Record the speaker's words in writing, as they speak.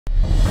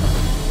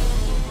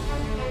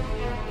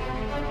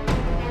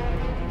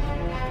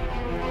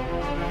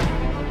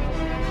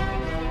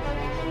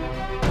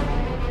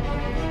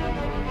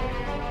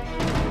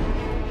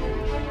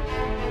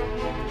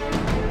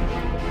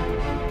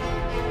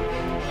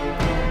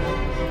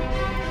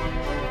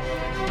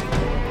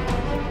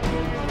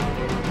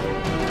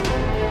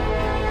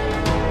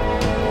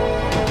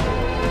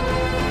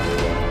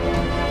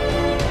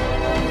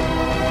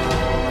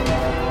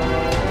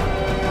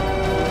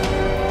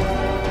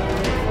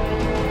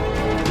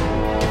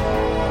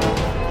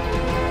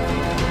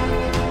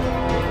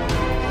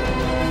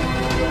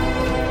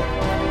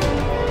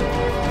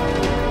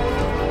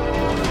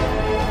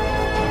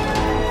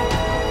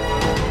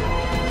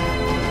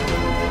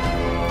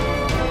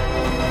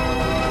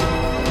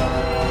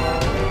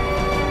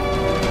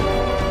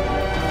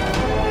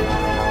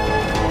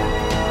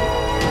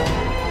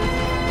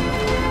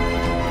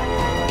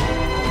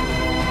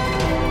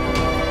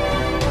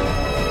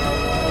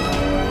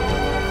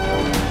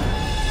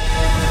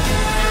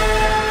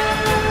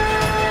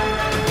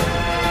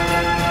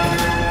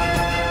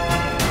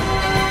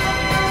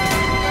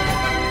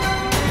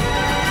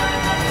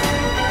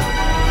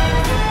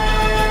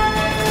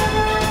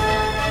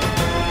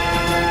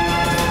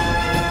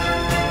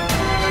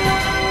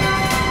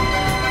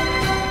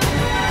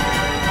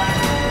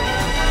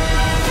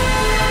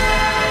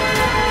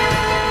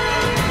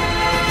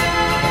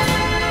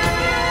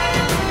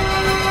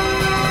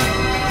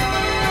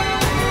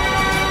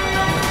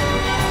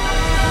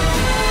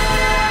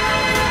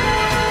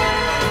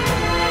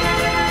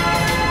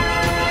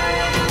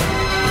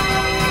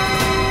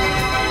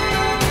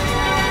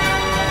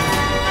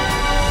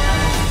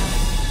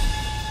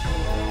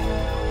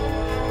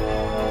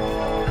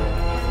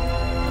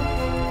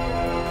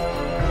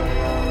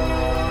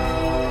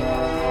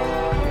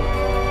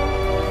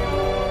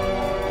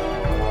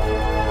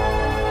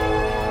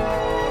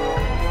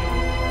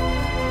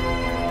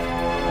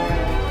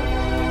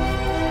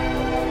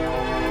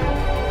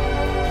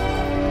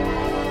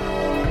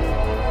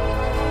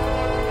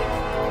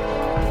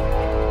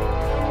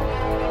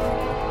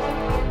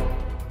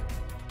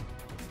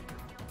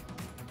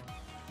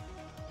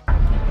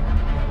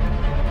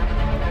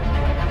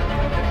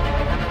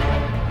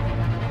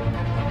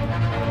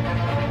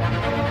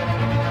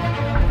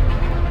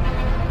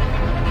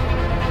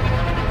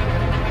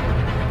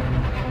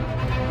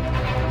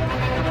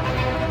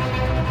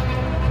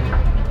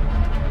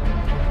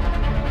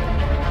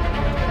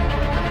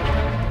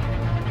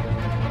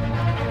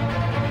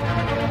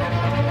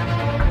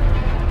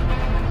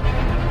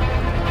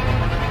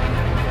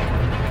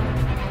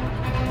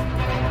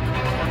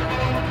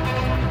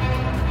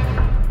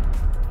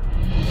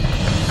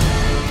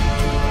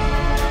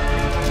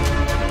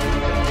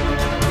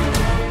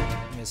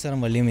Sir,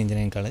 I'm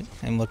Engineering College.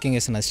 I'm working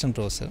as an assistant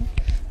professor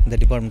in the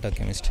Department of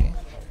Chemistry.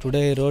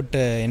 Today I wrote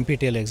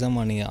NPTEL exam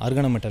on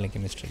organometallic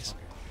chemistries.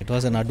 It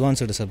was an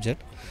advanced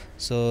subject,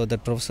 so the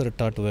professor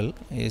taught well.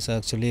 He is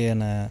actually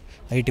an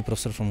IT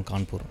professor from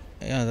Kanpur.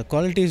 Yeah, the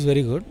quality is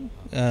very good.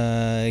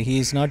 He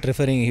was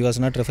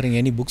not referring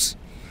any books,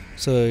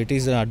 so it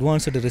is an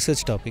advanced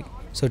research topic.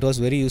 So it was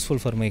very useful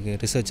for my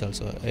research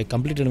also. I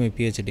completed my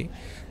PhD,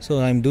 so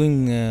I am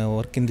doing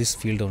work in this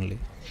field only.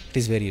 It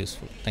is very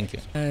useful. Thank you.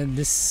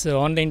 This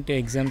online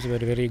exams were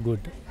very good.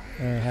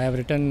 I have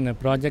written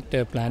project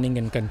planning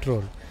and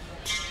control.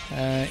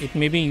 It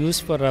may be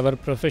used for our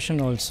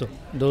profession also,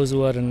 those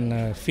who are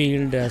in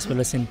field as well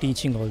as in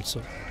teaching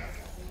also.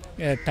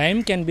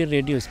 Time can be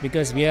reduced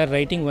because we are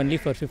writing only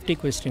for 50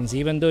 questions,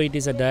 even though it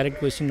is a direct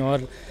question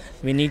or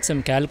we need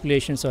some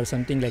calculations or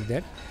something like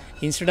that.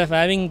 Instead of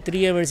having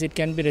 3 hours, it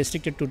can be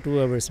restricted to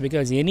 2 hours,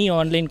 because any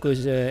online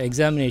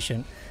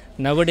examination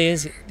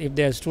nowadays, if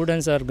the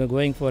students are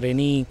going for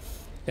any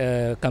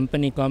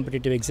company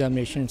competitive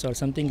examinations or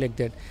something like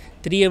that,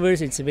 3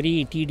 hours it's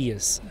very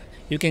tedious.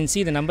 You can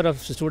see the number of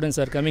students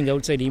are coming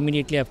outside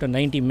immediately after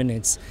 90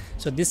 minutes.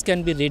 So this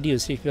can be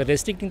reduced. If you are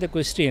restricting the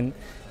question,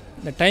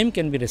 the time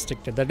can be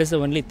restricted. That is the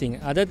only thing.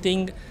 Other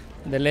thing,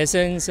 the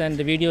lessons and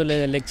the video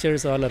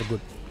lectures all are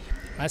good.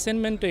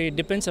 Assignment, it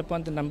depends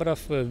upon the number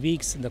of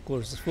weeks in the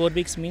course. 4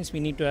 weeks means we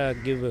need to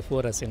give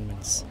 4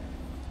 assignments.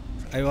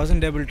 I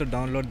wasn't able to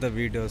download the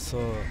video, so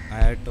I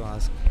had to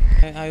ask.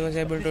 I was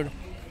able to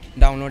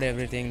download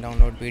everything,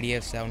 download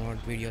PDFs, download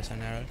videos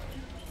and all.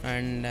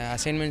 And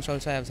assignments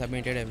also I have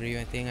submitted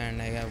everything,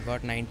 and I have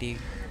got 90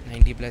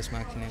 plus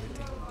marks in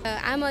everything.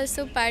 I'm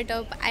also part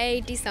of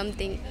IIT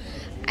something.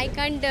 I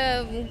can't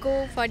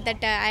go for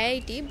that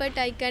IIT, but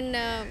I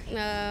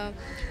can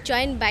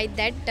join by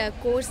that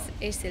course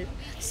itself.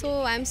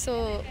 So I'm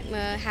so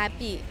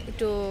happy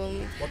to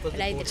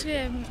write it. Actually,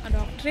 I'm a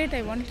doctorate.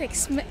 I wanted to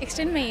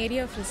extend my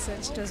area of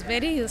research. It was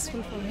very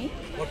useful for me.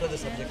 What was the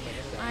subject?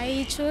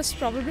 I chose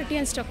probability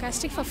and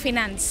stochastic for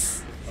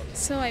finance.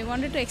 So I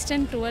wanted to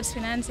extend towards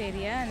finance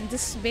area, and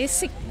this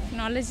basic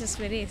knowledge is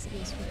very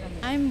useful for me.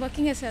 I'm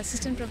working as an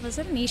assistant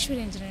professor in Ishwari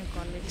Engineering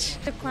College.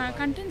 The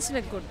contents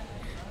were good,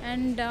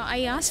 and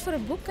I asked for a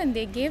book and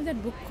they gave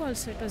that book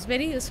also. It was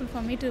very useful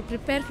for me to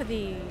prepare for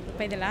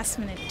by the last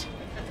minute.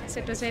 So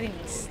it was very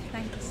nice.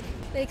 Thank you, sir.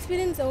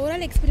 The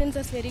overall experience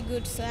was very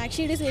good. So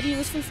actually it is very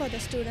useful for the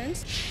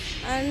students,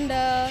 and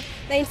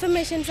the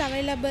information is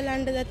available,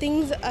 and the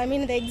things, I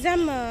mean the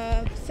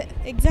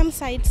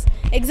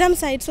exam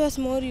sites was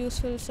more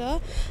useful, sir.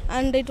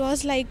 And it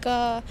was like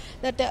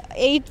that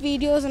 8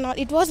 videos and all.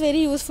 It was very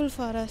useful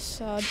for us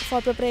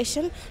for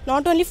preparation,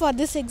 not only for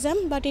this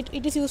exam, but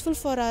it is useful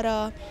for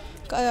our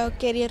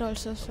career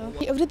also. So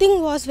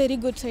everything was very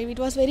good, so it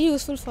was very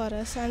useful for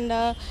us.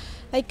 And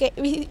like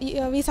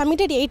we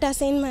submitted 8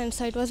 assignments,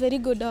 so it was very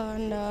good,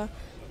 and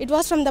it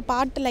was from the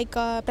part like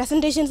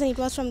presentations, and it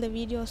was from the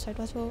videos. So it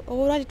was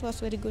overall it was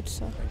very good,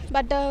 sir.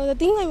 But the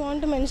thing I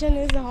want to mention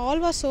is the hall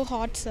was so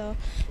hot, sir.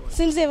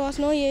 Since there was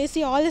no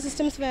AC, all the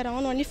systems were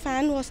on, only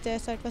fan was there,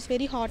 so it was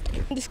very hot.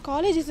 This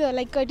college is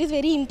it is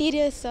very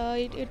interior, sir.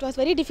 It was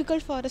very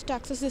difficult for us to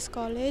access this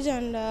college,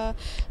 and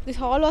this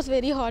hall was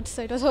very hot,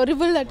 so it was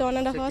horrible. That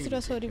 1.5 hours it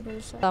was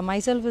horrible, sir.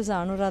 Myself is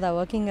Anuradha,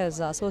 working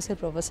as associate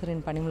professor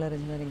in Panimalar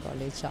Engineering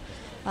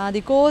College.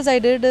 The course I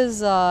did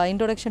is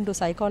Introduction to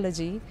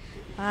Psychology,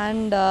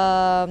 and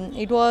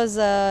it was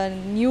a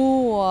new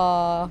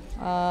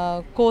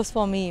course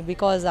for me,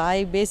 because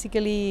I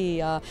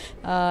basically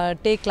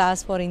take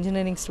class for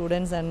engineering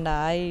students, and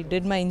I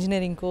did my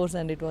engineering course,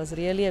 and it was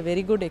really a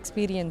very good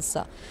experience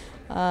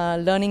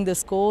learning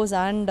this course.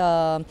 And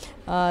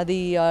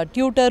the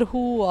tutor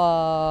who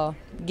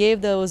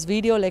gave those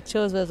video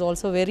lectures was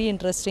also very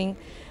interesting.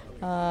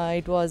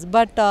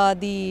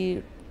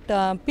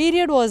 The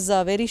period was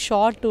very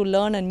short to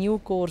learn a new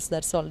course,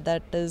 that's all.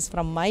 That is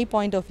from my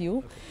point of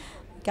view.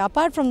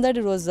 Apart from that,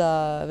 it was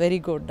very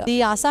good.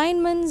 The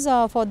assignments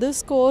for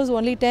this course,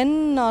 only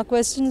 10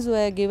 questions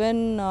were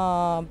given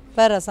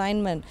per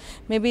assignment.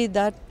 Maybe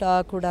that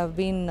could have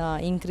been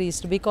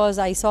increased, because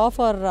I saw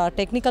for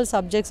technical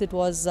subjects it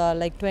was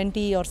like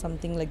 20 or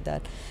something like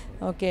that.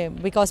 Okay,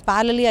 because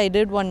parallelly I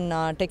did one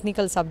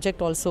technical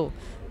subject also,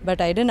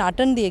 but I didn't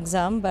attend the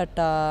exam, but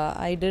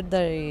I did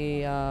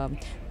the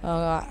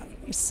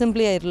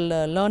simply I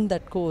learned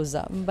that course.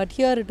 But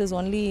here it is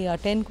only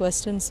 10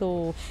 questions,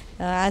 so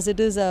as it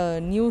is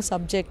a new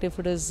subject, if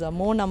it is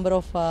more number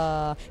of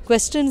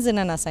questions in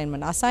an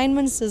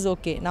assignments is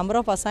okay, number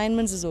of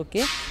assignments is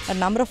okay, but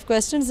number of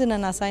questions in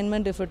an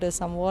assignment, if it is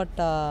somewhat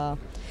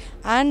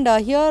and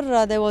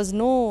here there was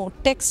no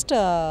text,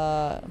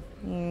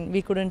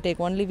 we couldn't take,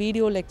 only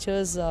video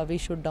lectures we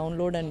should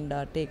download and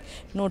take.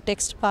 No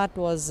text part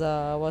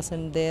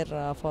wasn't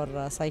there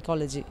for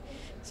psychology.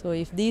 So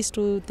if these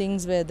 2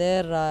 things were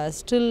there,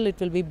 still it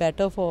will be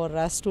better for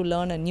us to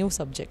learn a new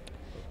subject.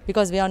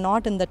 because we are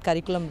not in that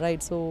curriculum,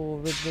 right?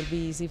 So it will be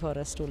easy for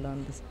us to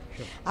learn this.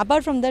 Sure.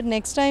 Apart from that,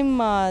 next time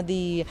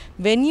the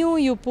venue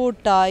you put,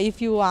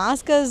 if you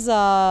ask us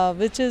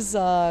which is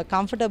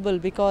comfortable,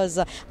 because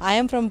I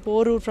am from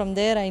Porur, from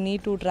there I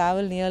need to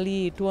travel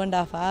nearly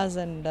 2.5 hours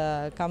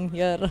and come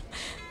here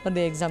for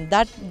the exam.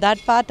 That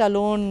part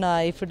alone,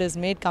 if it is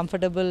made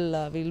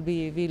comfortable, we'll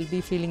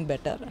be feeling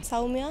better.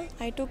 Soumya,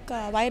 I took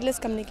wireless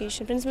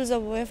communication, principles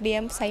of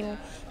OFDM,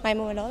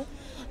 MIMO and all.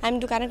 I'm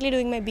currently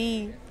doing my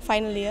BE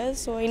final year.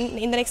 So in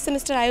the next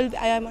semester, I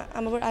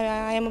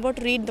am about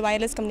to read the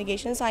wireless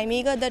communication. So I'm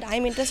eager that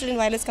I'm interested in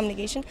wireless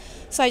communication.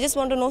 So I just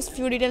want to know a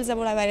few details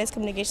about wireless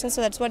communication.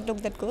 So that's what I took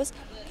that course.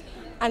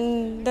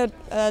 And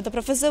the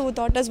professor who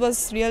taught us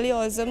was really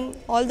awesome.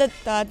 All the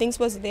things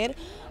was there,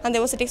 and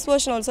there was a text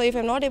version also. If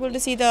I'm not able to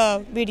see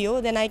the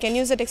video, then I can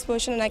use the text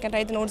version and I can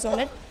write the notes on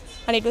it.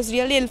 And it was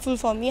really helpful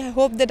for me. I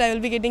hope that I will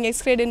be getting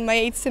X grade in my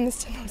 8th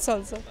semester notes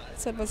also.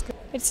 So it was good.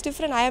 It's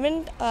different. I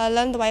haven't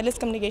learned the wireless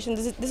communication.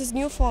 This is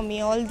new for me.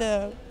 All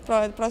the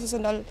process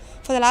and all.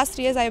 For the last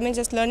 3 years, I have been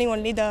just learning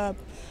only the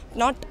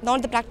not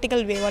the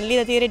practical way, only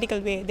the theoretical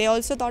way. They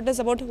also taught us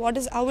about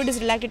how it is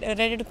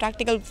related to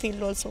practical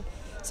field also.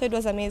 So it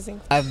was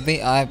amazing.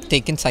 I've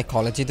taken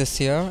psychology this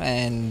year,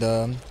 and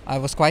I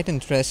was quite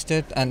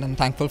interested, and I'm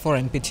thankful for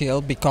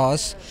NPTEL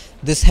because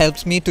this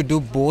helps me to do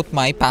both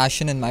my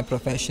passion and my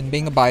profession.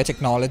 Being a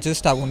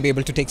biotechnologist, I won't be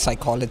able to take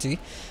psychology,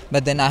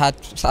 but then I had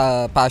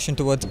passion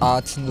towards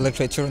arts and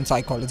literature and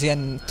psychology,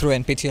 and through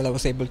NPTEL I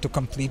was able to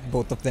complete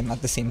both of them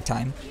at the same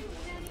time.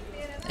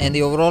 And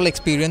the overall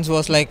experience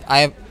was like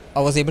I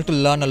was able to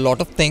learn a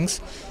lot of things,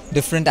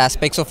 different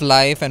aspects of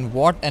life, and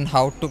what and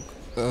how to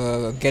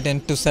get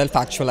into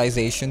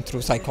self-actualization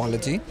through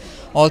psychology.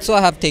 Also,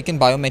 I have taken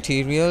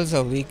biomaterials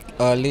a week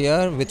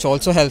earlier, which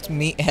also helped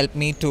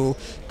me to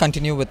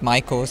continue with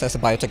my course as a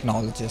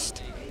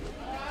biotechnologist.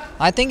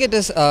 I think it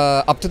is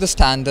up to the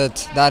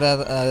standards.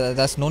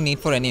 There's no need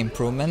for any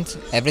improvement.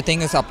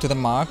 Everything is up to the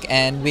mark,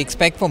 and we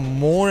expect for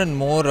more and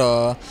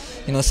more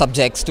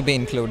subjects to be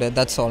included.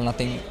 That's all,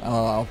 nothing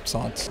of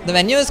sorts. The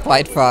venue is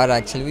quite far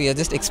actually. We are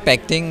just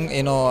expecting,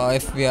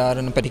 if we are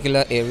in a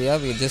particular area,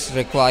 we just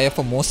require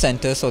for more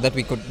centers so that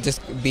we could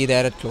just be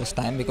there at close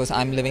time, because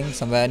I'm living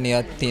somewhere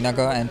near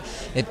Tinagar and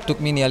it took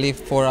me nearly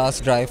 4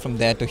 hours drive from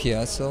there to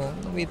here. So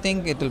we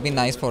think it will be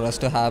nice for us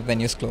to have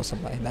venues closer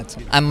by. That's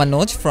all. I'm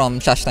Manoj from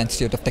Shastra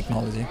Institute of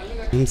Technology.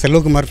 I'm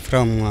Selvakumar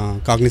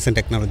from Cognizant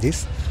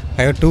Technologies.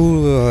 I have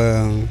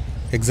 2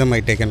 exams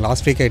I taken.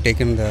 Last week I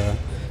taken the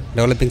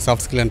Developing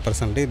Soft Skill and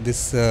Personality.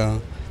 This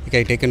week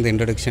I taken the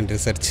Introduction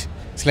Research.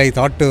 So I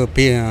thought to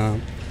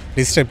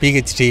register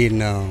PhD in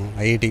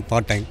IIT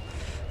part-time.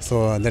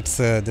 So that's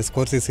this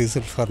course is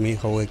useful for me,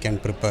 how I can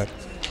prepare.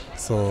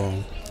 So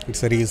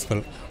it's very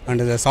useful. And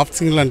the Soft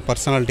Skill and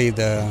Personality,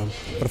 the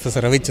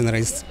Professor Ravichandra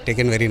is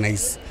taken very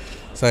nice.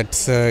 So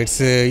it's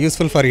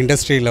useful for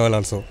industry level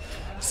also.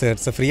 So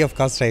it's a free of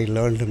cost. I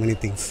learned many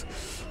things.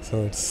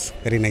 So it's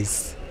very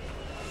nice.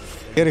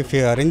 Here, if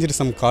you arrange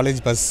some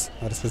college bus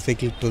or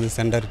specifically to the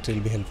center, it will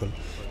be helpful,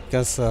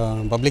 because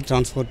public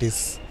transport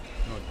is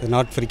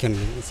not frequent.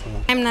 So.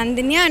 I'm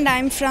Nandini and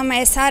I'm from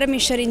SRM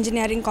Mishra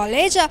Engineering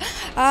College,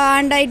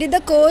 and I did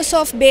the course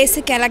of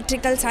Basic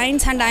Electrical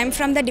Science, and I'm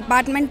from the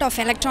Department of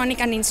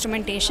Electronic and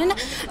Instrumentation.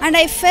 And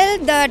I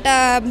felt that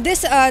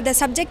the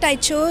subject I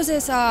chose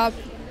is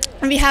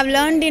we have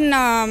learned in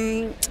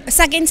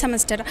 2nd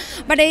semester,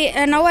 but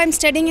now I'm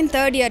studying in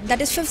 3rd year, that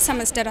is 5th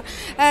semester.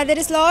 There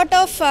is lot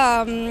of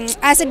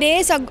as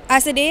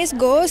the days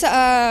goes,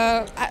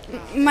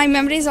 my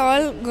memories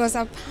all goes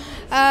up.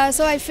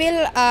 So I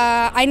feel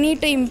I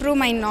need to improve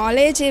my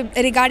knowledge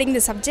regarding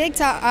the subjects,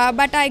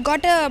 but I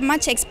got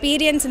much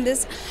experience in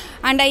this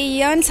and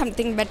I earned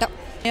something better.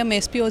 I am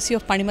SPOC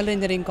of Panimala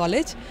Engineering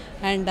College,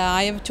 and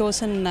I have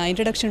chosen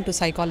Introduction to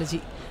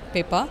Psychology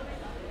paper.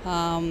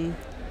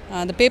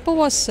 The paper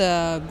was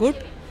good.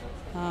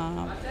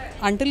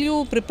 Until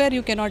you prepare,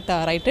 you cannot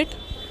write it.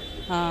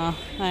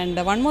 And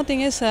one more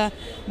thing is, the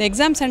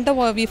exam center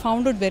we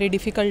found it very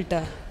difficult.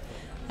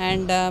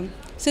 And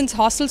since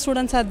hostel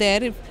students are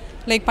there,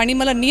 like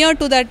Panimala, near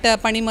to that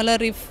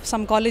Panimala, if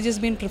some college has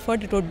been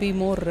preferred, it would be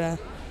more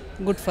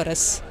good for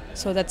us.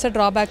 So that's a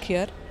drawback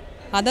here.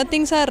 Other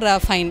things are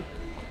fine.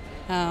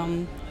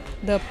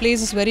 The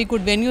place is very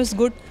good, venue is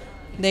good.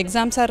 The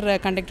exams are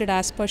conducted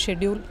as per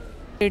schedule.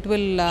 It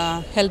will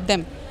help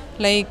them.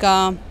 Like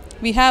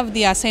we have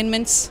the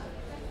assignments,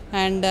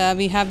 and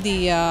we have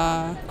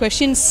the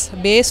questions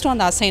based on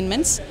the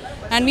assignments,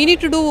 and we need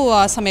to do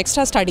some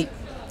extra study.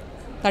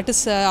 That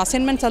is,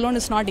 assignments alone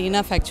is not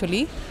enough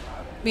actually.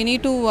 We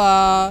need to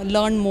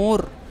learn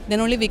more, then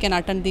only we can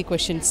attend the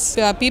questions.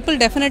 People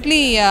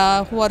definitely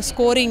who are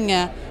scoring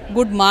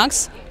good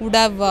marks would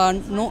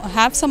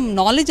have some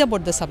knowledge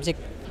about the subject.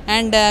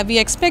 And we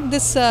expect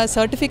this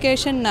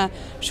certification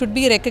should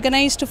be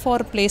recognized for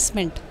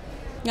placement.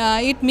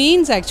 It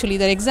means actually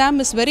the exam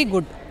is very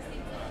good.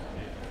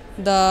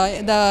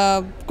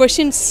 The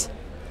questions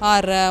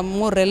are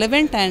more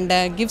relevant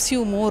and gives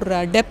you more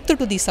depth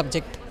to the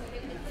subject.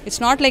 It's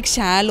not like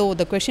shallow,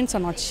 the questions are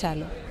not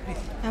shallow.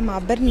 I'm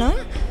Abarna.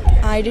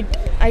 I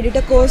did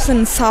a course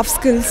in soft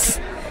skills.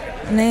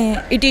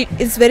 It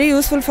is very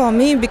useful for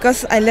me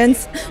because I learn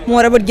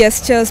more about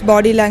gestures,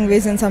 body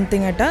language and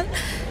something like that.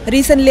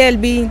 Recently I'll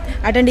be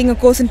attending a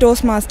course in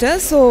Toastmasters,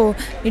 so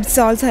it's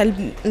also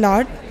helped a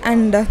lot.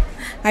 And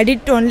I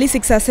did only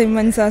 6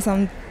 assignments or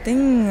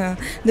something.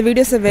 The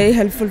videos are very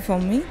helpful for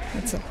me.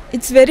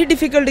 It's very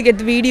difficult to get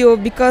the video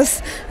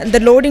because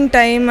the loading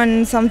time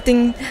and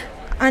something,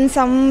 and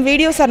some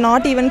videos are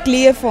not even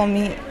clear for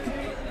me.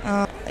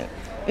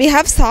 We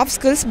have soft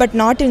skills but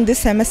not in this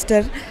semester,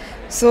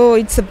 so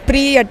it's a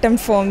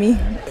pre-attempt for me.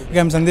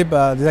 I'm Sandeep.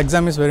 This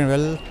exam is very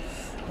well.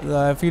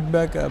 The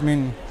feedback,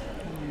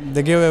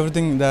 they gave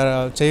everything,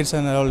 the chairs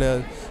and all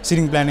the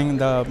seating planning,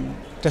 the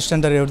test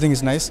center, everything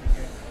is nice.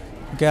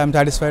 Okay, I'm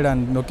satisfied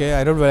and okay,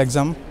 I wrote well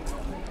exam.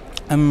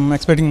 I'm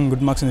expecting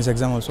good marks in this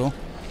exam also.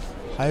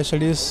 Higher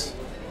studies,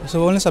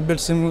 so only subject,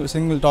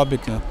 single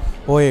topic,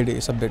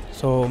 OAD subject,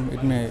 so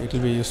it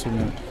will be useful.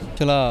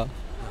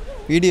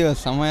 Video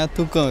செம்மையாக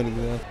தூக்கம்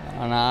இருக்குது.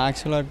 நான்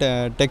ஆக்சுவலாக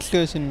text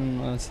version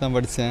தான்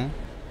படித்தேன்.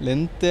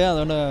 Length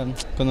அதோட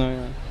கொஞ்சம்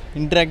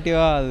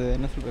இன்ட்ராக்டிவாக அது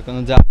என்ன சொல்கிறது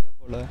கொஞ்சம் ஜாலியாக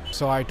போல.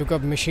 So I took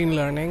up machine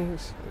learning,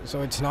 so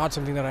it's not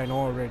something that I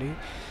know already.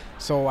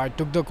 So I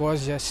took the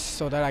course just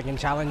so that I can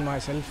challenge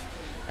myself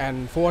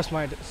and force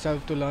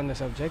myself to learn the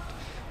subject.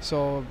 So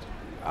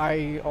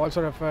I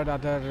also referred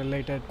other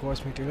related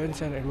course materials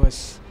and it was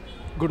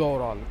good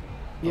overall.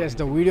 Yes,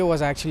 the video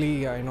was actually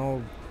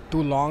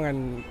too long,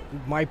 and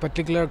my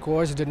particular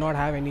course did not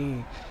have any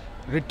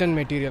written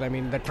material.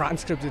 The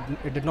transcript,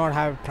 it did not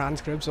have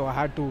transcripts, so I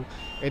had to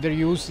either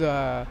use the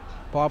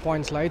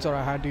PowerPoint slides or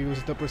I had to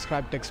use the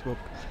prescribed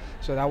textbook.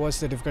 So that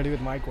was the difficulty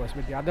with my course,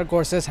 but the other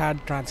courses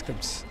had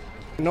transcripts.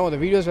 No,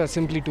 the videos were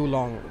simply too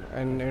long,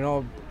 and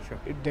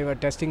they were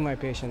testing my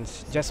patience,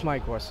 just my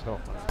course. So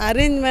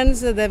arrangements,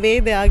 the way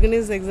they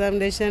organize the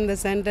examination, the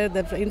center,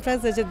 the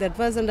infrastructure, that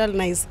was and all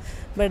nice,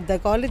 but the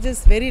college is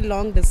very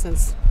long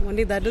distance.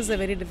 Only that is a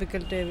very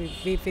difficult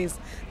we face.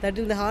 That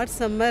in the hot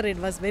summer it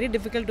was very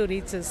difficult to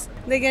reach us.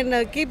 They can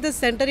keep the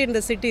center in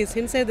the cities,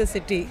 inside the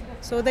city,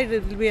 so that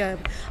it will be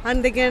and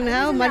they can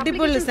have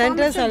multiple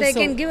centers also. They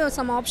can give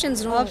some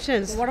options, no?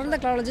 Options. What are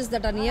the colleges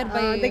that are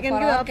nearby? They can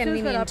give options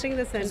for opting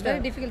the center. It's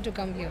very difficult to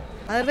come here.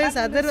 Otherwise,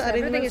 other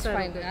everything is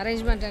fine.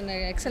 Arrangement and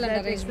excellent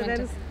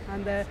arrangement.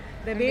 And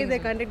the way they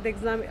conduct the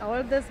exam,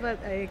 all this,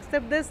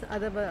 except this,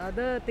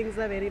 other things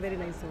are very, very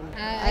nice.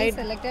 I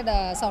selected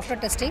software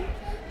testing.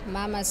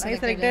 Ma'am has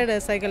selected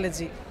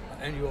psychology.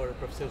 And you are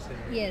professors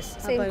in? Yes,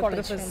 same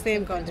college.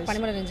 Same college.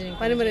 Panimala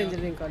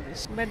Engineering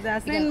College. But the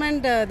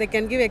assignment, they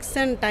can give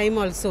extend time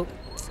also.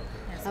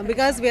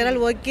 Because we are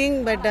all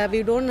working, but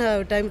we don't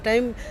have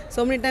time.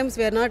 So many times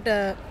we are not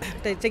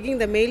checking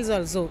the mails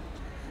also.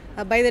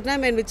 By the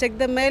time when we check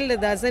the mail,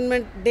 the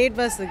assignment date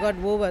got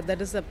over. That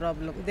is the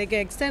problem. They can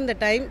extend the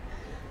time.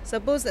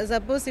 Suppose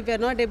if you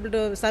are not able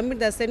to submit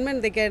the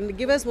assignment, they can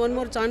give us one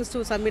more chance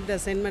to submit the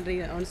assignment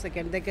once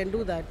again. They can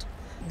do that.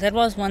 There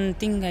was one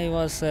thing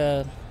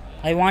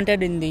I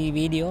wanted in the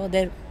video.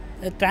 The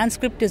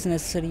transcript is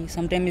necessary.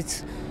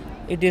 Sometimes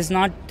it is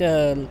not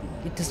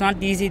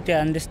easy to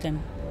understand.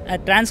 A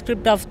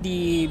transcript of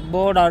the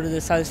board or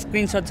the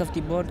screenshots of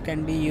the board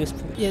can be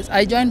useful. Yes,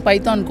 I joined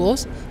Python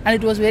course and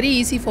it was very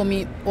easy for me.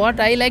 What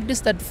I liked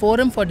is that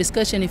forum for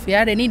discussion. If we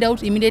had any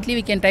doubts, immediately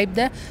we can type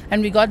there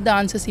and we got the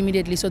answers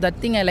immediately. So that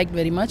thing I liked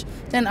very much.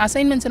 Then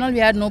assignments and all, we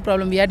had no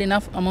problem. We had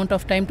enough amount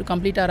of time to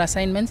complete our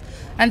assignments.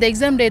 And the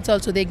exam dates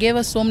also, they gave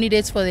us so many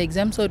dates for the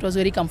exam, so it was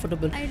very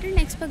comfortable. I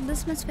didn't expect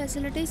this much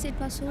facilities. It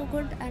was so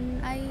good and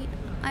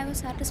I was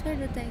satisfied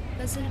with the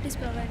facilities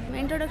provided.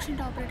 Introduction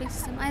to operating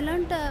system. I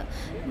learned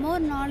more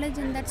knowledge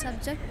in that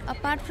subject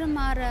apart from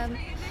our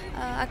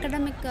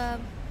academic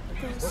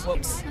course.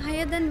 It's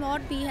higher than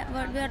what we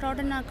are taught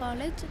in our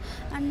college,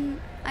 and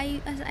I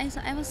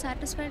was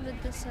satisfied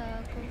with this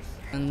course.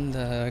 And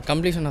the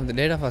completion of the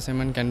data of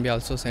assignment can be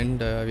also sent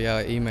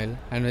via email,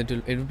 and it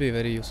will be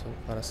very useful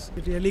for us.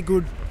 Really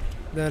good.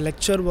 The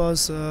lecture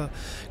was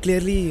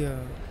clearly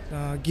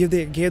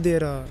gave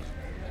their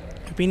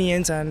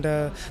opinions and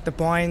the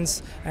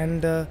points,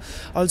 and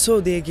also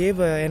they gave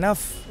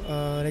enough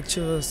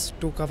lectures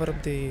to cover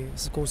up the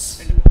course.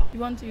 We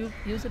want to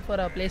use it for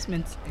our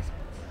placements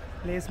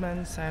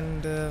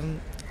And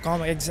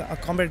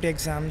competitive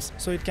exams,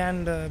 so it can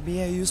be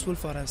useful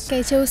for us.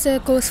 I chose a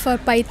course for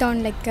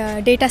Python, like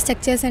data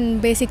structures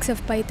and basics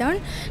of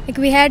Python. Like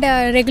we had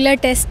regular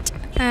tests,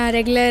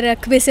 regular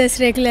quizzes,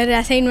 regular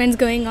assignments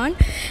going on,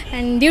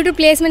 and due to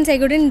placements I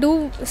couldn't do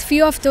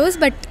few of those,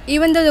 but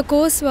even though the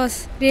course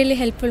was really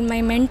helpful,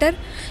 my mentor,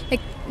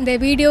 like the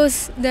videos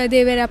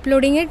they were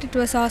uploading it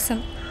was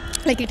awesome.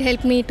 Like it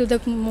helped me to the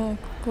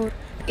core.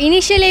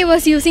 Initially I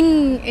was using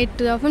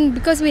it often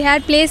because we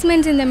had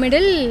placements in the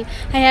middle.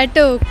 I had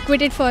to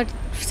quit it for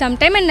some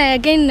time and I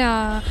again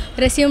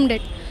resumed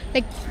it.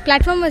 Like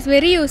platform was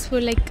very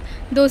useful, like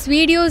those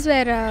videos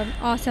were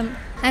awesome.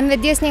 I'm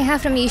Vidya Sneha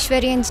from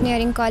Ishwari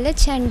Engineering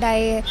College and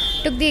I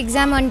took the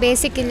exam on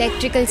basic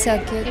electrical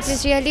circuits. It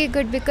was really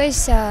good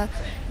because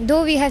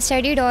though we have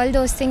studied all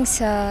those things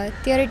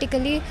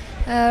theoretically,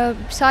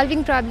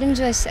 solving problems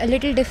was a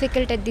little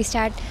difficult at the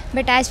start,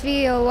 but as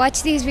we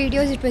watched these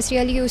videos, it was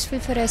really useful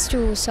for us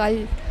to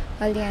solve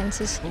all the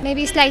answers.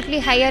 Maybe slightly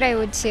higher, I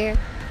would say.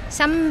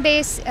 Some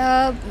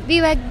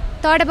we were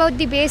thought about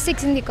the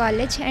basics in the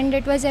college, and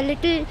it was a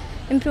little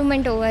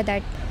improvement over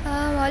that.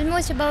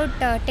 Almost about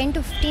 10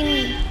 to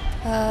 15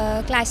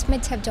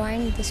 classmates have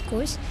joined this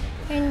course,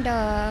 and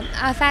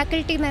our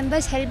faculty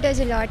members helped us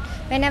a lot.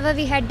 Whenever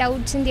we had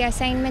doubts in the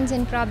assignments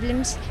and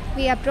problems,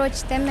 we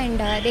approached them, and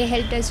they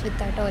helped us with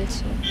that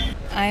also.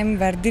 I am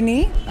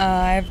Vardhini.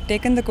 I have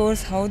taken the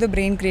course How the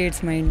Brain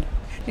Creates Mind.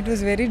 It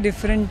was very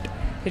different.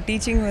 The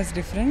teaching was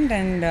different,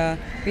 and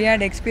we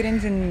had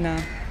experience in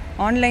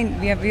online.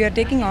 We are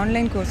taking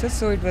online courses,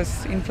 so it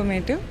was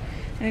informative.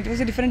 And it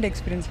was a different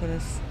experience for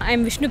us. I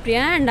am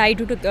Vishnupriya, and I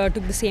too took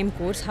the same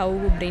course, How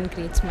Brain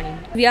Creates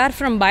Mind. We are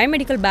from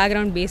biomedical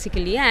background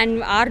basically,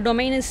 and our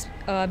domain is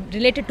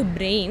related to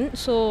brain,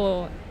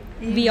 so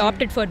we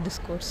opted for this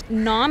course.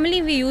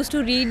 Normally we used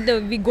to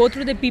we go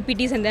through the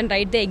PPTs and then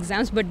write the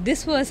exams, but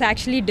this was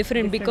actually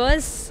different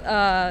because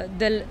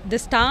the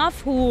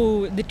staff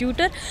the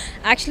tutor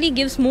actually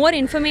gives more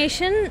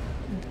information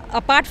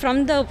apart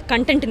from the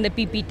content in the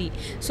PPT.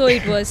 So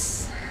it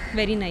was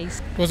very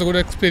nice. It was a good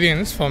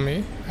experience for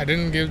me. I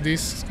didn't give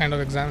this kind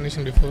of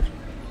examination before.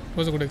 It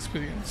was a good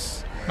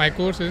experience. My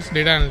course is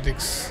data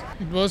analytics.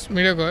 It was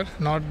mediocre,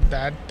 not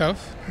that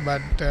tough,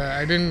 but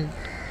I didn't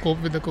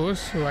cope with the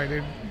course, so I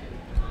did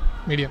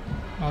medium,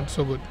 not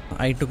so good.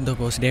 I took the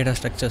course Data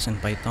Structures in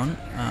Python.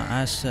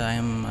 As I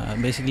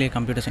am basically a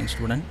computer science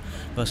student,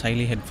 it was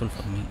highly helpful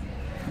for me,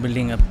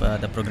 building up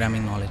the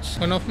programming knowledge.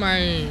 One of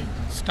my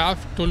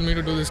staff told me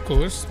to do this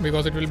course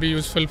because it will be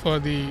useful for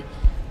the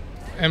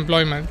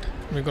employment,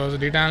 because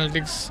data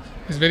analytics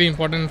is very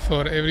important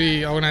for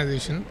every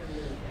organization.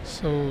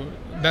 So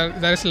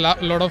there is a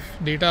lot of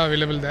data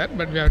available there,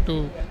 but we have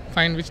to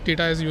find which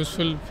data is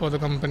useful for the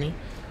company.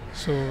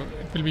 So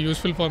it will be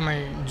useful for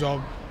my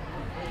job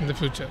in the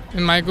future.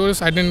 In my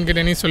course, I didn't get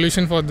any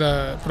solution for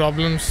the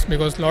problems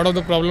because a lot of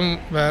the problem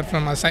were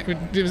from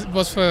it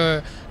was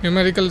for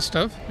numerical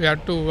stuff. We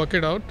had to work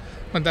it out,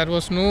 but there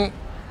was no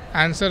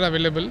answer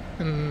available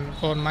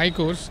for my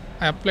course.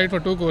 I applied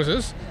for 2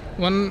 courses.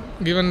 One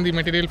given the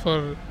material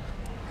for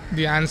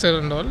the answer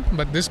and all,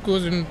 but this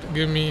course didn't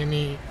give me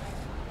any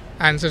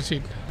answer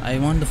sheet. I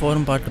want the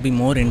forum part to be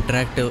more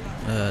interactive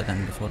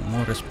than before,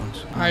 more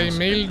response. I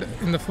mailed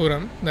in the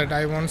forum that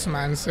I want some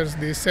answers.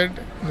 They said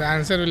the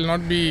answer will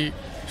not be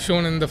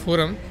shown in the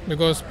forum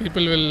because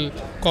people will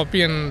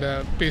copy and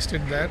paste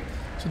it there.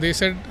 So they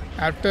said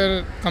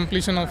after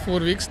completion of 4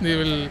 weeks they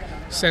will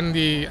send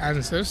the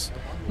answers.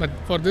 But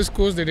for this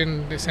course they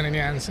didn't send any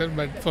answer.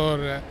 But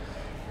for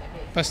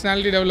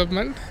personality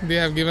development, they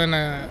have given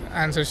an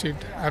answer sheet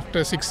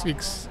after 6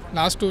 weeks.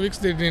 Last 2 weeks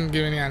they didn't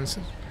give any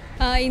answer.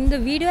 In the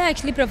video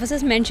actually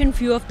professors mentioned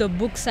few of the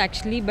books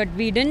actually, but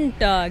we didn't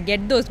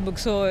get those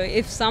books. So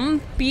if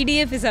some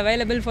PDF is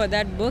available for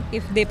that book,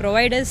 if they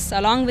provide us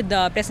along with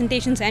the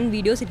presentations and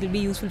videos, it will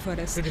be useful for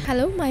us.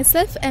 Hello,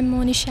 myself I'm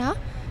Monisha.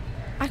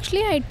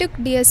 Actually I took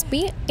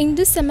DSP. In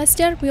this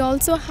semester we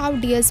also have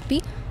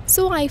DSP.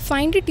 So I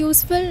find it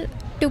useful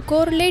to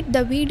correlate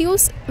the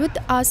videos with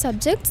our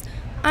subjects,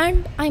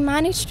 and I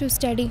managed to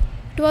study.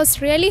 It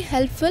was really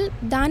helpful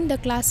than the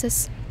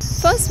classes.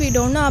 First we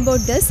don't know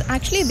about this.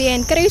 Actually they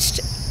encouraged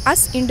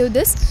us into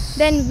this.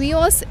 Then we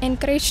was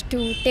encouraged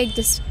to take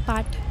this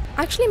part.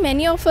 Actually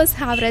many of us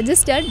have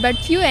registered, but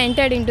few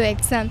entered into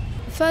exam.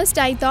 First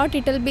I thought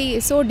it will be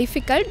so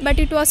difficult, but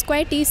it was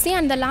quite easy,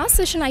 and the last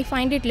session I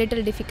find it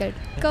little difficult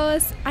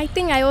because I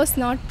think I was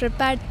not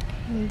prepared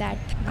in that.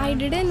 I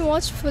didn't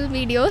watch full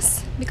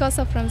videos because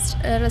of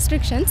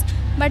restrictions,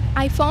 but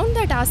I found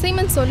that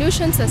assignment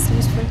solutions is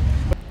useful.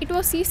 It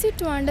was easy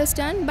to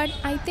understand, but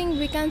I think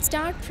we can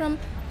start from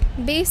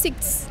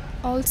basics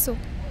also.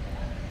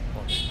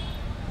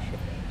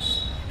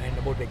 And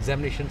about the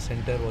examination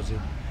center, was it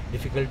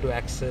difficult to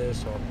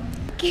access or?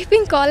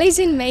 Keeping college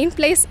in main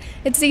place,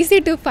 it's easy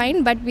to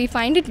find, but we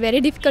find it very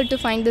difficult to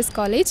find this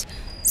college.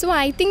 So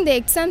I think the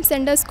exam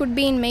centers could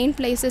be in main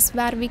places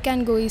where we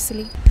can go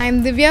easily. I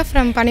am Divya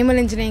from Panimal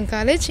Engineering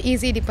College,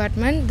 EC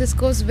department. This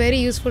course is very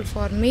useful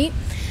for me,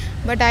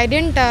 but I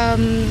didn't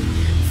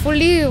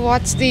fully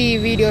watch the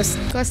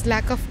videos because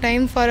lack of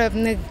time for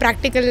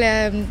practical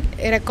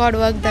record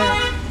work. The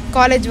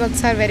college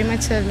works are very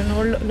much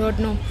load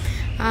now.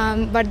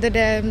 But the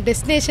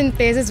destination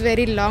place is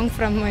very long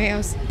from my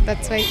house.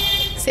 That's why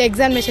it's the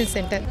examination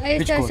center.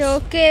 It was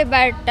okay,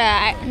 but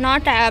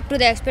not up to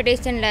the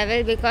expectation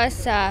level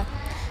because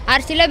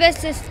our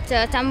syllabus is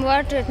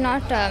somewhat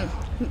not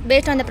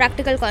based on the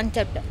practical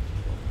concept.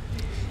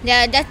 They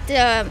are just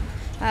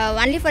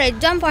only for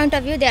exam point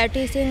of view they are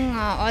teaching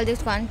all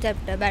this concept,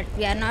 but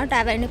we are not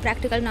have any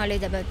practical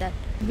knowledge about that.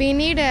 We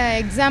need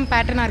an exam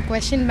pattern or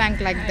question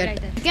bank like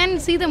that. You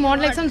can see the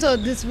model exam, so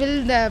this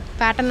will the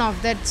pattern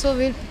of that. So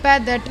we'll prepare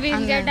that.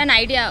 We'll get an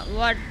idea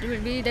what will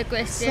be the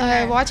question.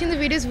 So watching the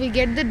videos, we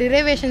get the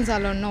derivations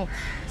alone. No.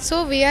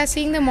 So we are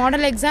seeing the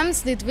model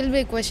exams. It will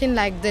be a question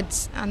like that.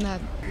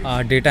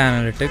 Data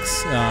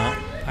analytics.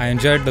 I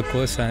enjoyed the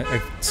course.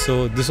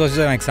 So this was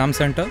an exam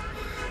center.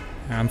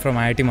 I'm from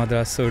IIT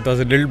Madras, so it was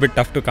a little bit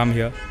tough to come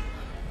here,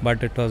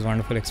 but it was a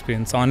wonderful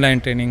experience.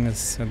 Online training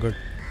is good.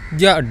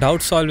 Yeah,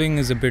 doubt solving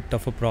is a bit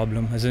of a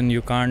problem, as in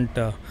you can't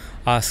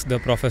ask the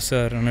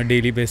professor on a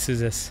daily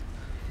basis. Yes.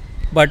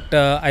 But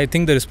I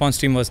think the response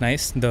team was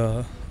nice.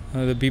 The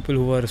people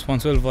who were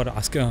responsible for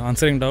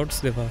answering doubts,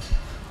 they were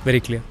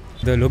very clear.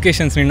 The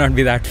locations need not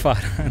be that far.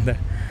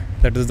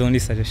 That was the only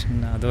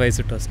suggestion. Otherwise,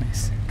 it was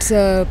nice. It's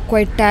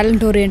quite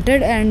talent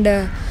oriented,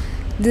 and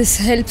this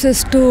helps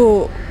us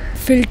to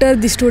filter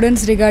the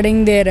students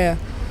regarding their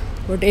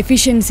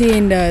efficiency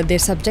in their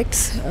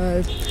subjects.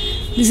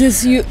 This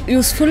is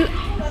useful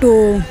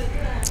to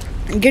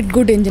get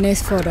good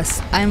engineers for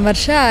us. I am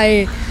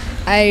Varsha.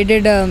 I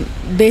did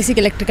basic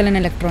electrical and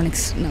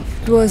electronics. Now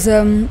it was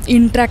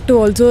interactive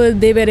also.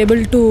 They were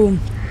able to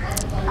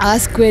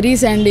ask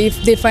queries, and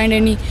if they find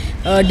any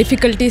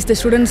difficulties, the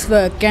students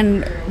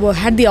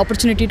had the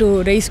opportunity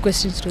to raise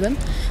questions to them.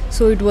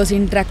 So it was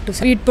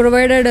interactive. It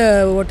provided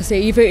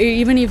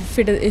even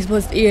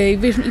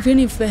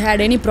if we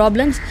had any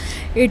problems,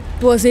 it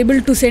was able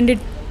to send it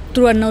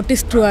through a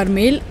notice through our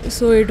mail.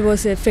 So it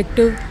was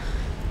effective.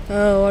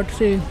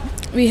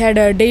 We had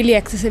daily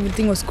access.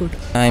 Everything was good.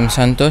 I'm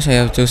Santosh. I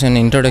have chosen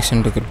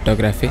Introduction to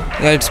Cryptography.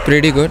 Yeah, it's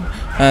pretty good.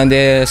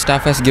 The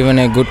staff has given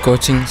a good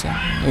coaching. So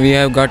we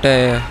have got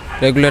a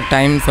regular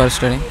time for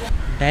studying.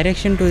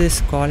 Direction to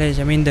this college,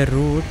 I mean the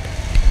route,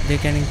 they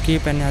can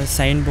keep a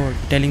signboard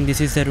telling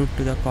this is the route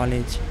to the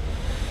college.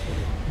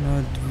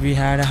 We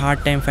had a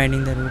hard time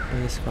finding the route to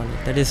this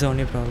college. That is the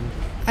only problem.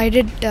 I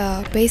did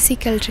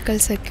basic electrical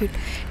circuit.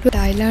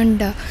 I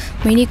learned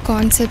many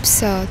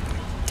concepts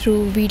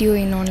through video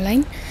in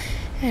online,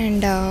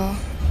 and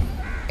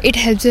it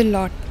helps a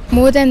lot.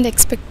 More than the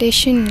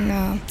expectation,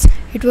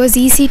 it was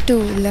easy to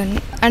learn,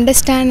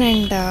 understand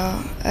and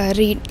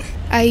read.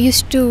 I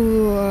used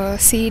to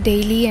see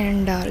daily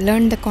and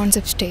learn the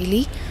concepts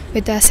daily.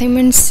 With the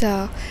assignments,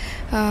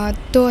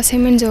 though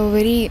assignments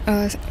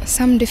are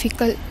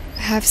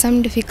have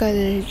some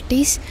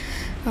difficulties,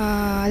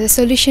 the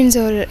solutions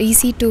are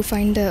easy to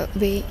find the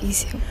way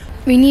easier.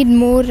 We need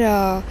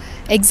more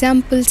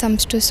example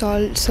sums to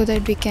solve so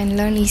that we can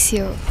learn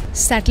easier.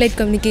 Satellite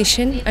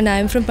communication, and I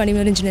am from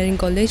Panimal Engineering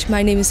College.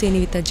 My name is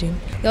Enivita Jain.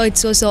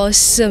 It was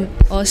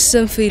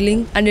awesome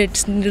feeling, and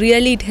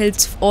it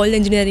helps all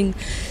engineering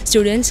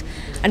students,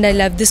 and I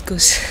love this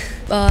course.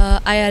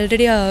 I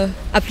already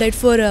applied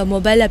for a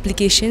mobile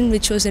application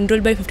which was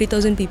enrolled by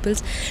 50,000 people.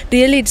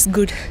 Really, it's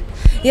good.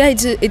 Yeah,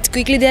 it's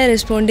quickly they are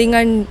responding,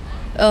 and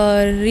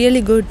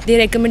really good. They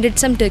recommended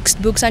some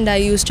textbooks, and I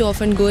used to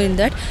often go in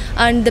that,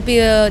 and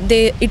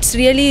it's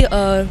really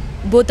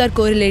both are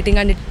correlating,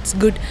 and it's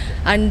good,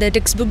 and the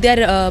textbook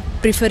they are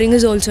preferring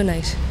is also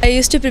nice. I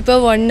used to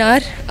prepare 1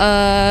 hour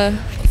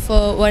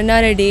for 1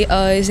 hour a day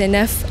is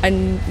enough,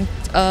 and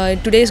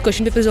today's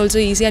question paper is also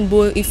easy, and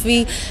if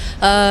we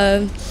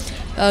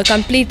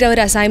complete our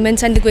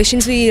assignments and the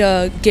questions we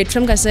get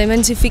from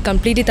assignments, if we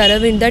complete it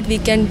thoroughly in that, we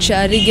can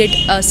surely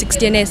get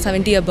 60 and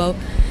 70 above.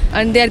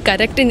 And they are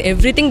correct in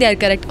everything. They are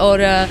correct,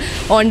 or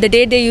on the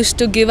day they used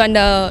to give, and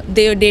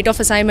their date of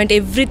assignment,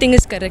 everything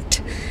is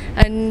correct,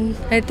 and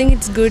I think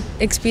it's good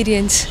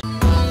experience.